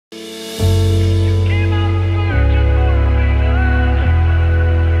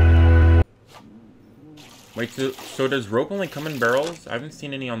Wait, so does rope only come in barrels? I haven't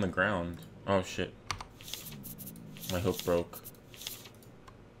seen any on the ground. Oh shit. My hook broke.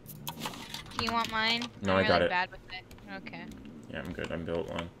 Do you want mine? No, I'm I got really it. bad with it. Okay. Yeah, I'm good. I built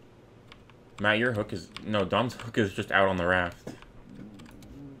one. Matt, your hook is... No, Dom's hook is just out on the raft.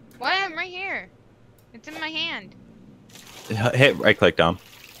 What? I'm right here. It's in my hand. Hit right click, Dom.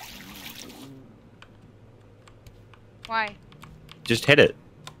 Why? Just hit it.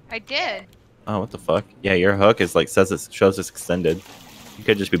 I did. Oh, what the fuck? Yeah, your hook is like shows it's extended. You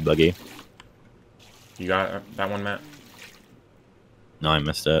could just be buggy. You got that one, Matt? No, I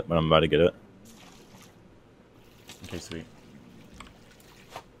missed it, but I'm about to get it. Okay, sweet.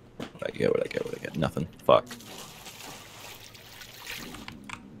 What I get? Nothing. Fuck.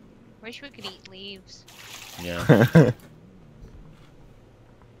 Wish we could eat leaves. Yeah.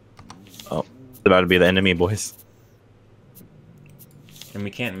 Oh, it's about to be the enemy, boys. And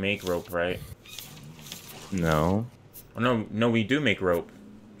we can't make rope, right? No. Oh, no, we do make rope.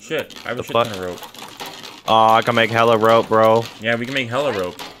 Shit, I have a shit fuck? ton of rope. Oh, I can make hella rope, bro. Yeah, we can make hella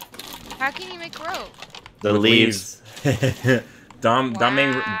rope. How can you make rope? The With leaves. Dom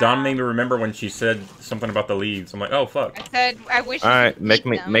made Wow. me remember when she said something about the leaves. I'm like, oh fuck. I said I wish. All we right, could make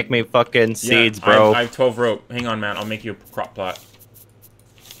eat them. me fucking seeds, Yeah, bro. I have 12 rope. Hang on, man. I'll make you a crop plot.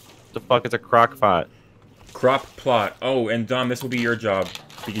 The fuck is a crock pot? Crop plot. Oh, and Dom, this will be your job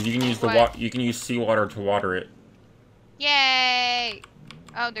because you can use you can use seawater to water it. Yay!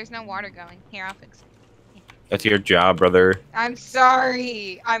 Oh, there's no water going. Here, I'll fix it. That's your job, brother. I'm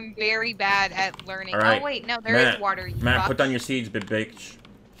sorry. I'm very bad at learning. All right. Oh wait, no, there is water. You Matt, fuck. put down your seeds, bitch.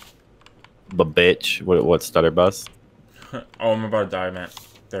 But bitch, what stutter bus? Oh, I'm about to die, Matt.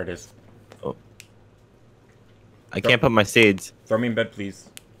 There it is. Oh. I can't put my seeds. Throw me in bed, please.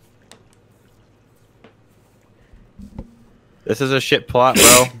 This is a shit plot,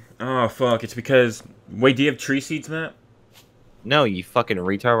 bro. Oh fuck! It's because wait, do you have tree seeds, Matt? No, you fucking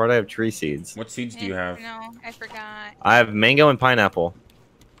retard. Why do I have tree seeds? What seeds do you have? No, I forgot. I have mango and pineapple.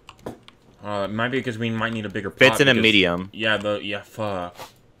 It might be because we might need a bigger pot. Fits in a because- medium. Yeah, fuck.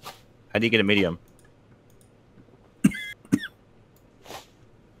 How do you get a medium?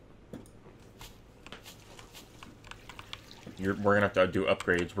 We're gonna have to do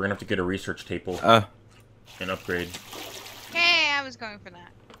upgrades. We're gonna have to get a research table and upgrade. Hey, I was going for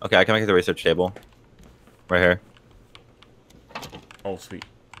that. Okay, I can make the research table. Right here. Oh, sweet.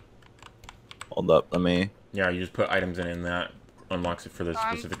 Hold up, let me... Yeah, you just put items in and that unlocks it for the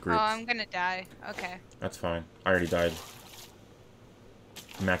specific groups. Oh, I'm gonna die. Okay. That's fine. I already died.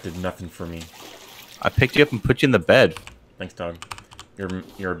 Matt did nothing for me. I picked you up and put you in the bed. Thanks, dog.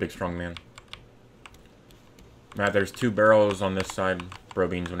 You're a big, strong man. Matt, there's 2 barrels on this side, bro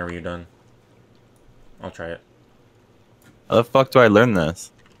beans, whenever you're done. I'll try it. How the fuck do I learn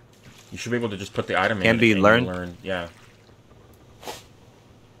this? You should be able to just put the item in. Can be and learned? learn. Yeah.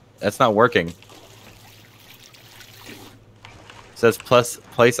 That's not working. It says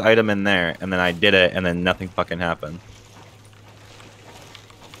place item in there, and then I did it, and then nothing fucking happened.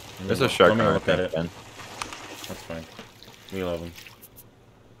 There's a shark. Let me look at it. Ben. That's fine. We love them.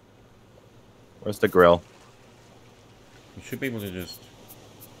 Where's the grill? You should be able to just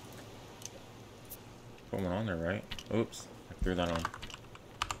put one on there, right? Oops, I threw that on.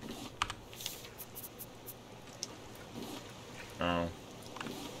 Oh.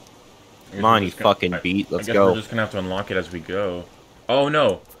 Come on, you fucking beat. Let's I guess go. we're just gonna have to unlock it as we go. Oh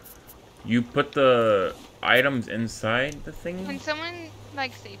no! You put the items inside the thing? Can someone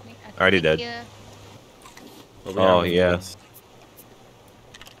like save me? I already did. Yeah. Oh, yes.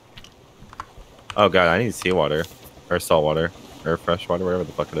 Oh god, I need seawater. Or salt water. Or fresh water, whatever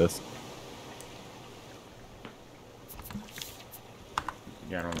the fuck it is.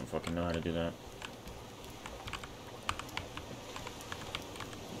 Yeah, I don't fucking know how to do that.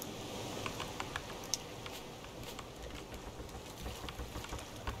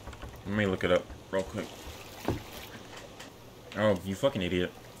 Let me look it up real quick. Oh, you fucking idiot.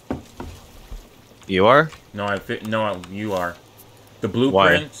 You are? No, you are. The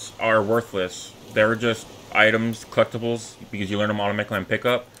blueprints are worthless. They're just items, collectibles, because you learn them automatically on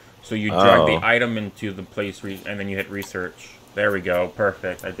pickup. So you drag the item into the place, and then you hit research. There we go.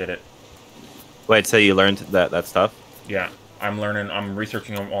 Perfect. I did it. Wait, so you learned that stuff? Yeah. I'm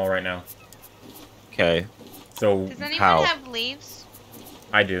researching them all right now. Okay. So, Does anyone how? have leaves?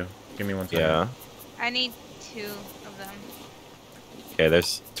 I do. Give me 1 second. Yeah. I need 2 of them. Okay,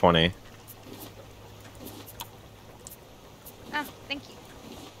 there's 20. Oh, thank you.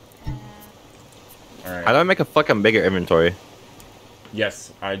 Alright. How do I make a fucking bigger inventory?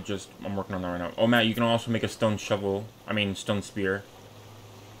 Yes, I'm working on that right now. Oh, Matt, you can also make a stone shovel. I mean, stone spear.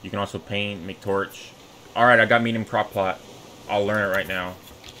 You can also paint, make torch. Alright, I got medium crock pot. I'll learn it right now.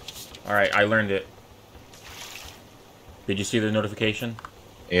 Alright, I learned it. Did you see the notification?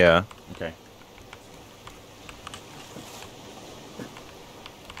 Yeah. Okay.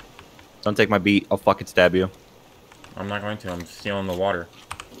 Don't take my beat. I'll fucking stab you. I'm not going to. I'm stealing the water.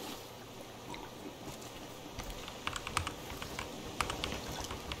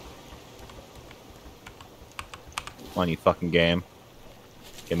 Come on, you fucking game.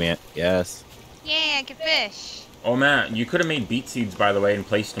 Give me it. Yes. Yeah, I can fish. Oh, Matt, you could have made beet seeds, by the way, and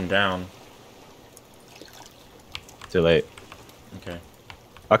placed them down. Too late. Okay.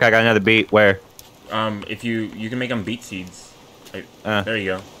 Okay, I got another beat. Where? If you can make them beet seeds. There you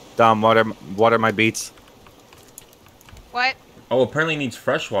go. Dom, water my beets. What? Oh, apparently it needs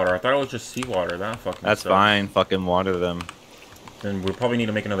fresh water. I thought it was just seawater. That's That's sucks. fine. Fucking water them. Then we'll probably need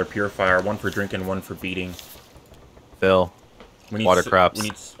to make another purifier. One for drinking, one for beating. Phil. We need Water crops.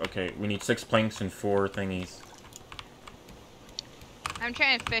 We need 6 planks and 4 thingies. I'm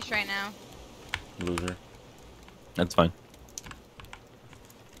trying to fish right now. Loser. That's fine.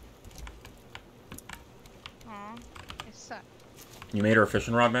 Aw, it sucks. You made her a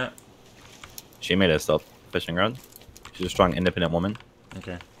fishing rod, Matt? She made a self-fishing rod. She's a strong, independent woman.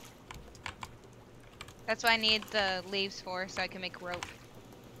 Okay. That's what I need the leaves for, so I can make rope.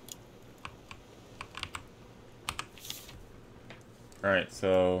 Alright,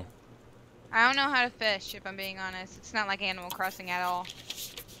 so... I don't know how to fish, if I'm being honest. It's not like Animal Crossing at all.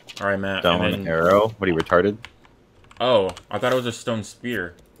 Alright, Matt. Stone and then... arrow? What are you, retarded? Oh, I thought it was a stone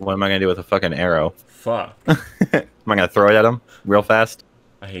spear. What am I gonna do with a fucking arrow? Fuck. Am I gonna throw it at him real fast?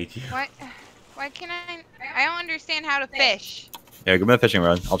 I hate you. What? Why can't I don't understand how to fish. Yeah, give me a fishing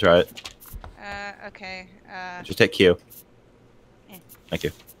rod. I'll try it. Okay. Just hit Q. Eh. Thank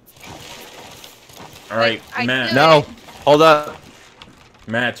you. Alright, I Matt. do No! it. Hold up!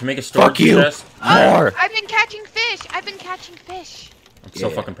 Matt, to make a storage Fuck you! chest... More! I've been catching fish. I've been catching fish. I'm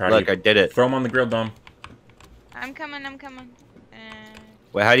so fucking proud Look, of you. I did it. Throw them on the grill, Dom. I'm coming.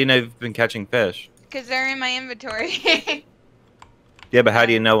 Wait, how do you know you've been catching fish? Because they're in my inventory. Yeah, but how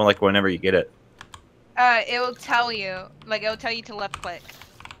do you know, like, whenever you get it? It will tell you. Like, it will tell you to left click.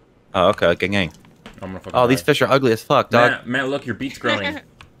 Oh, okay, gang gang. I'm gonna fucking Oh, these die. fish are ugly as fuck, dog. Matt, look, your beet's growing.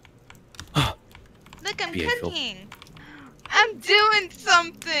 Look, I'm Beautiful. cooking. I'm doing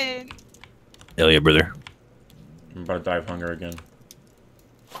something. Hell yeah, brother. I'm about to die of hunger again.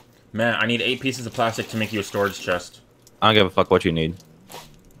 Matt, I need 8 pieces of plastic to make you a storage chest. I don't give a fuck what you need.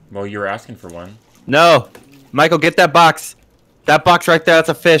 Well, you were asking for one. No! Michael, get that box! That box right there, that's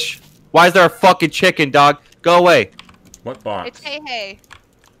a fish. Why is there a fucking chicken, dog? Go away. What box? It's hey.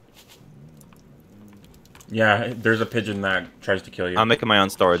 Yeah, there's a pigeon that tries to kill you. I'm making my own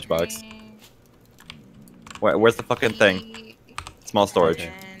storage box. Where's the fucking thing? Small storage.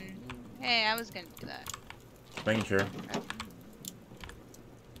 Okay. Hey, I was gonna do that. Making sure.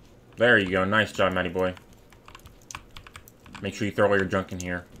 There you go. Nice job, Matty boy. Make sure you throw all your junk in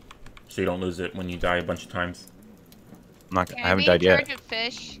here, so you don't lose it when you die a bunch of times. I Can haven't be died in yet. charge of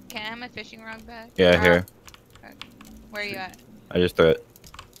fish? Can I have my fishing rod back? Yeah, here. Where are you at? I just threw it.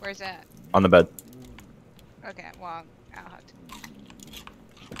 Where's that? On the bed. Okay, well, I'll have to.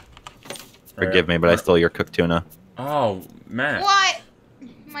 Forgive me, but I stole your cooked tuna. Oh, Matt. What?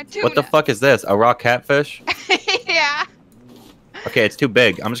 My tuna. What the fuck is this? A raw catfish? Yeah. Okay, it's too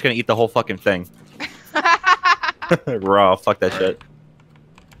big. I'm just gonna eat the whole fucking thing. Raw. Fuck that shit.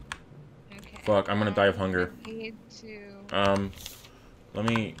 Okay. Fuck, I'm gonna die of hunger. I need to. Let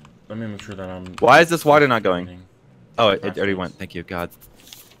me make sure that I'm. Why is this water not going? Oh, it already went. Thank you, God.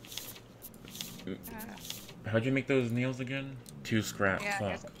 How'd you make those nails again? 2 scrap. Yeah,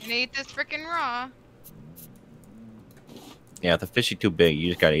 Fuck. I need this freaking raw. Yeah, if the fish is too big, you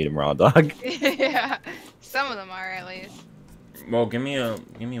just gotta eat them raw, dog. Yeah, some of them are at least. Well, give me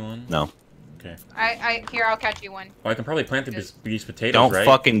one. No. Okay. Here, I'll catch you one. Well, I can probably plant these potatoes, Don't right?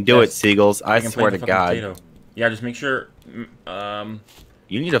 fucking do it, Yes. Seagulls. I can swear plant to the fucking God. potato. Yeah, just make sure.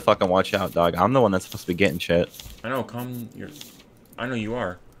 You need to fucking watch out, dog. I'm the one that's supposed to be getting shit. I know. I know you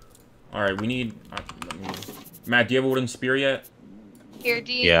are. All right, we need. Matt, do you have a wooden spear yet? Here,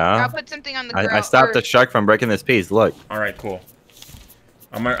 do you? Yeah. I'll put something on the grill. I stopped the shark from breaking this piece. Look. All right, cool.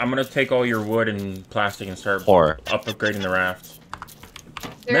 I'm gonna take all your wood and plastic and start Whore. upgrading the raft.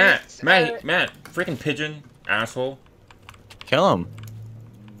 There's, Matt, freaking pigeon, asshole. Kill him.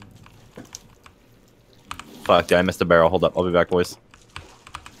 Fuck, dude, I missed a barrel. Hold up. I'll be back, boys.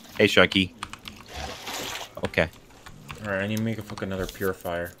 Hey, Sharky. Okay. All right, I need to make another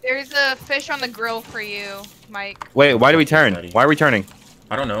purifier. There's a fish on the grill for you, Mike. Wait, why do we turn? Daddy. Why are we turning?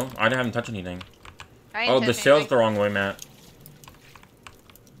 I don't know. I haven't touched anything. I Oh, ain't the touching sail's anything. the wrong way, Matt.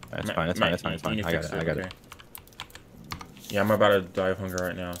 That's fine. That's fine. That's fine. That's fine. I got it. I got it. Yeah, I'm about to die of hunger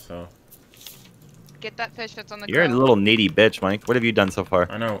right now. So. Get that fish that's on the You're grill. a little needy bitch, Mike. What have you done so far?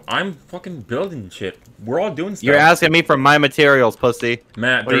 I know. I'm fucking building shit. We're all doing stuff. You're asking me for my materials, pussy.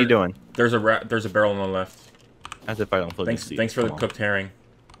 Matt, what are you doing? There's a barrel on the left. As if I don't feel Thanks for the cooked herring.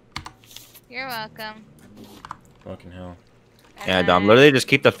 You're welcome. Fucking hell. Yeah, Dom. Literally just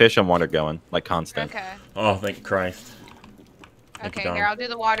keep the fish and water going, like constant. Okay. Oh, thank Christ. Okay, here, I'll do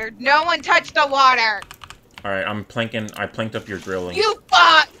the water. No one touch the water! Alright, I planked up your grilling. You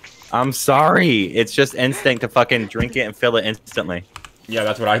fuck! I'm sorry. It's just instinct to fucking drink it and fill it instantly. Yeah,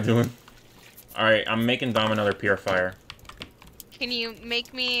 that's what I'm doing. Alright, I'm making Dom another purifier. Can you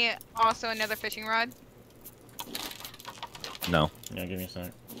make me also another fishing rod? No. Yeah, give me a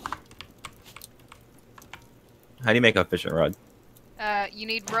sec. How do you make a fishing rod? You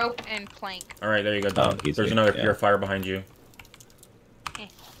need rope and plank. Alright, there you go, Dom. Oh, There's another purifier behind you.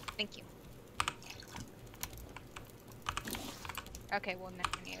 Thank you. Okay, well, now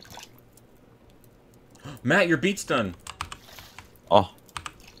I need a fishing rod. Matt, your beat's done. Oh.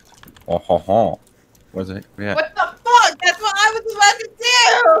 Oh, ho, ho. Where's it? Yeah. What the fuck? That's what I was about to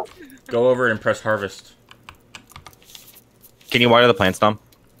do! Go over and press harvest. Can you water the plants, Dom?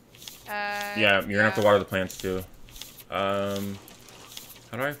 Yeah, you're gonna have to water the plants too. How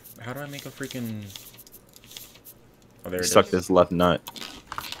do I make a freaking... Oh, there it is. Suck this left nut.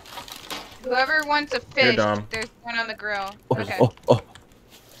 Whoever wants a fish, Dom. there's one on the grill. Oh, Okay. oh, oh.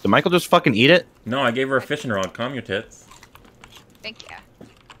 Did Michael just fucking eat it? No, I gave her a fishing rod. Calm your tits. Thank you.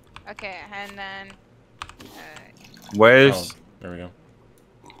 Okay, and then... Where's... Oh, there we go.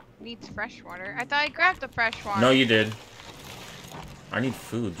 needs fresh water. I thought I grabbed the fresh water. No, you did. I need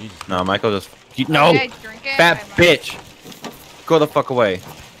food. Jesus. No, Michael just... No! Did I drink it? Fat bitch! Go the fuck away.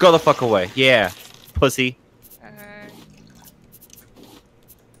 Go the fuck away. Yeah. Pussy.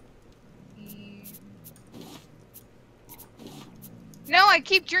 No, I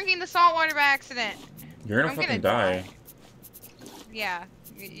keep drinking the salt water by accident. You're gonna fucking die. Yeah,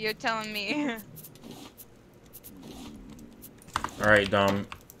 you're telling me. Alright, Dom.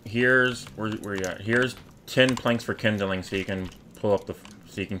 Here's... Where you at? Here's 10 planks for kindling so you can pull up the...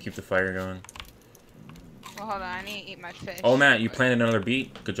 So you can keep the fire going. Well, hold on. I need to eat my fish. Oh, Matt, you planted another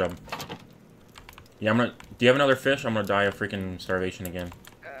beet? Good job. Yeah, I'm gonna... Do you have another fish? I'm gonna die of freaking starvation again.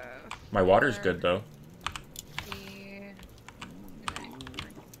 My water's good, though.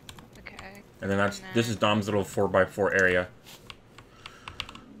 Okay. And then that's... This is Dom's little 4x4 area.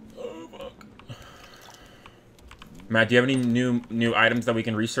 Oh, fuck. Matt, do you have any new items that we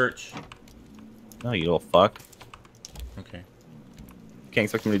can research? No, you little fuck. Okay. Can't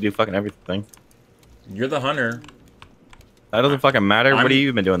expect me to do fucking everything. You're the hunter. That doesn't fucking matter. What have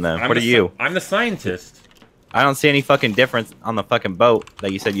you been doing then? What are you? I'm the scientist. I don't see any fucking difference on the fucking boat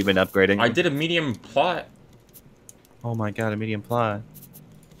that you said you've been upgrading. I did a medium plot. Oh my god, a medium plot.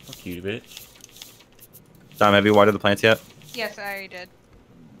 Fuck you, bitch. Dom, have you watered the plants yet? Yes, I already did.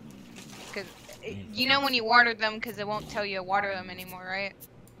 Cause you know when you water them, because it won't tell you to water them anymore, right?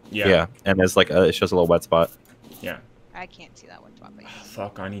 Yeah. Yeah, and there's like it's just a little wet spot. Yeah. I can't see that one spot. But yes.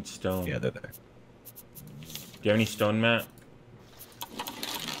 Fuck, I need stone. Yeah, they're there. Do you have any stone, Matt?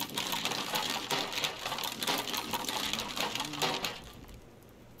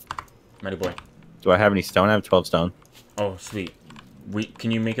 Matty boy. Do I have any stone? I have 12 stone. Oh, sweet.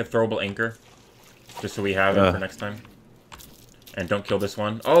 Can you make a throwable anchor? Just so we have it for next time. And don't kill this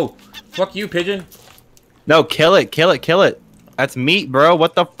one. Oh! Fuck you, pigeon! No, kill it, kill it, kill it. That's meat, bro.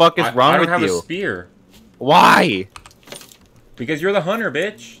 What the fuck is wrong with you? I don't have a spear. Why? Because you're the hunter,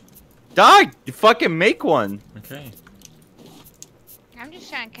 bitch. Dog, you fucking make one. Okay. I'm just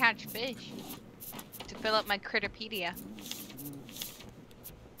trying to catch fish to fill up my Critterpedia.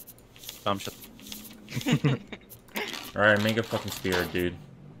 Dumb shit. Alright, make a fucking spear, dude.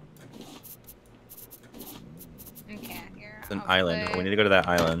 Okay, here. It's an island. We need to go to that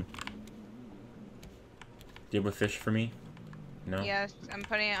island. Do you have a fish for me? No? Yes, I'm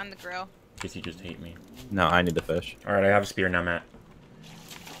putting it on the grill. Guess you just hate me. No, I need the fish. Alright, I have a spear now, Matt.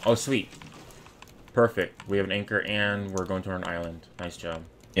 Oh, sweet. Perfect. We have an anchor and we're going to an island. Nice job.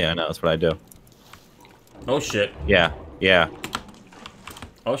 Yeah, no, that's what I do. Oh, shit. Yeah, yeah.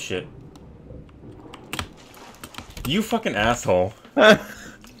 Oh, shit. You fucking asshole.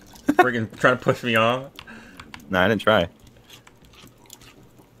 Friggin' trying to push me off. No, I didn't try.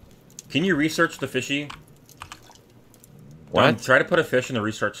 Can you research the fishy? What? Try to put a fish in the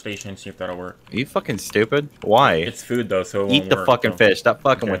research station and see if that'll work. Are you fucking stupid? Why? It's food, though, so it won't Eat the work, fucking so. fish. Stop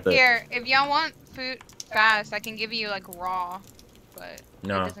fucking Okay. with it. Here, if y'all want food fast, I can give you like raw, but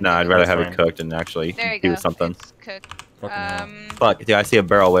No. it doesn't No, give I'd you rather much. have fine. it cooked and actually There you do go. something. It's cooked. Fucking hell. Fuck, dude, I see a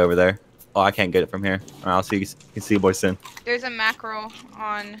barrel way over there. Oh, I can't get it from here. Alright, I'll see you. Can see you boys soon. There's a mackerel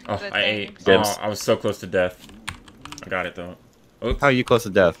on Oh, the I thing. ate. Dibs. Oh, I was so close to death. I got it though. Oops. How are you close to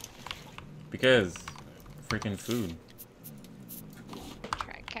death? Because freaking food.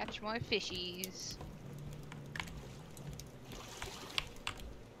 Try to catch more fishies.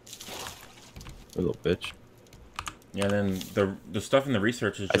 You little bitch. Yeah, then the stuff in the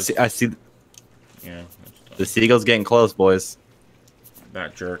research is just. I see. Yeah. The seagull's getting close, boys.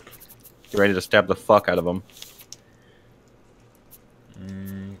 That jerk. Get ready to stab the fuck out of them.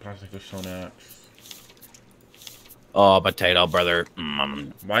 Plastic fish stone axe. Oh, potato, brother.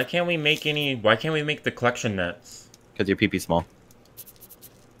 Why can't we make the collection nets? Because your pee-pee small.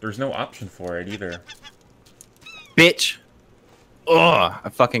 There's no option for it either. Bitch! Ugh! I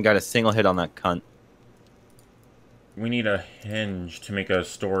fucking got a single hit on that cunt. We need a hinge to make a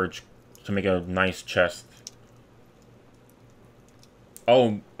storage, to make a nice chest.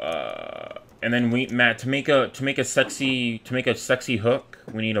 Oh, and then Matt, to make a sexy hook,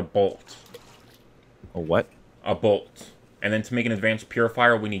 we need a bolt. A what? A bolt. And then to make an advanced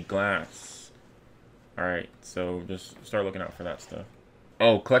purifier, we need glass. Alright, so just start looking out for that stuff.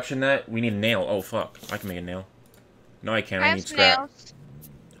 Oh, collection net, we need a nail. Oh, fuck. I can make a nail. No, I can't. I need scrap.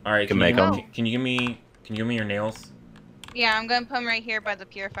 Alright, can you give me your nails? Yeah, I'm gonna put them right here by the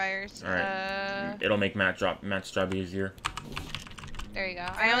purifiers. Alright. It'll make Matt's job easier. There you go.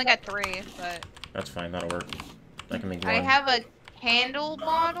 I only got 3, but... That's fine, that'll work. I can make one. I have a candle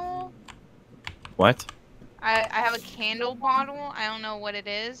bottle. What? I have a candle bottle. I don't know what it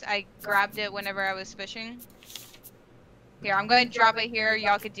is. I grabbed it whenever I was fishing. Here, I'm going to drop it here.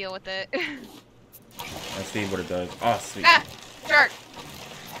 Y'all could deal with it. Let's see what it does. Oh, sweet. Ah! Shark!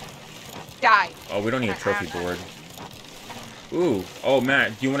 Die. Oh, we don't need a trophy board. Ooh. Oh,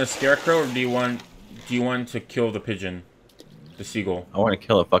 Matt, do you want a scarecrow or do you want to kill the pigeon? The seagull. I want to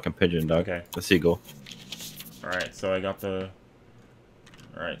kill a fucking pigeon, dog. Okay. The seagull. Alright, so I got the...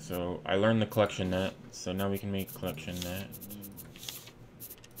 Alright, so I learned the collection net, so now we can make collection net.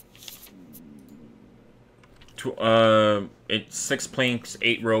 It's 6 planks,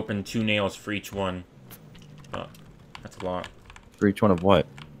 8 rope, and 2 nails for each one. Oh, that's a lot. For each one of what?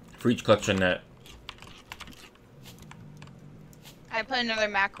 For each collection net. I put another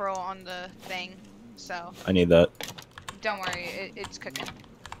mackerel on the thing, so... I need that. Don't worry, it's cooking.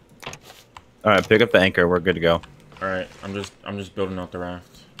 Alright, pick up the anchor. We're good to go. Alright, I'm just building out the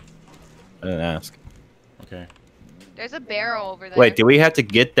raft. I didn't ask. Okay. There's a barrel over there. Wait, do we have to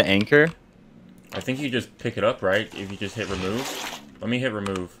get the anchor? I think you just pick it up, right? If you just hit remove. Let me hit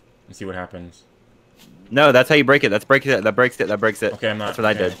remove and see what happens. No, that's how you break it. That breaks it. That breaks it. Okay, I'm not. That's what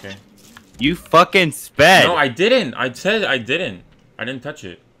I did. Okay. You fucking sped. No, I didn't. I said I didn't. I didn't touch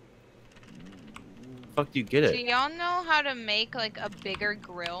it. Fuck, do you get Do it? y'all know how to make like a bigger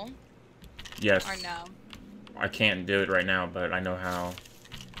grill? Yes. Or no? I can't do it right now, but I know how.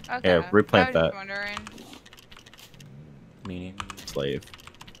 Okay. Yeah, replant I was that. wondering. Meaning. Slave.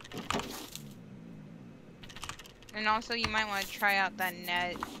 And also, you might want to try out that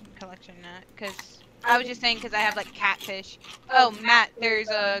net, collection net, because I was just saying because I have like catfish. Oh, Matt, there's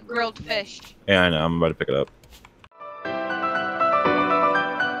a grilled fish. Yeah, I know. I'm about to pick it up.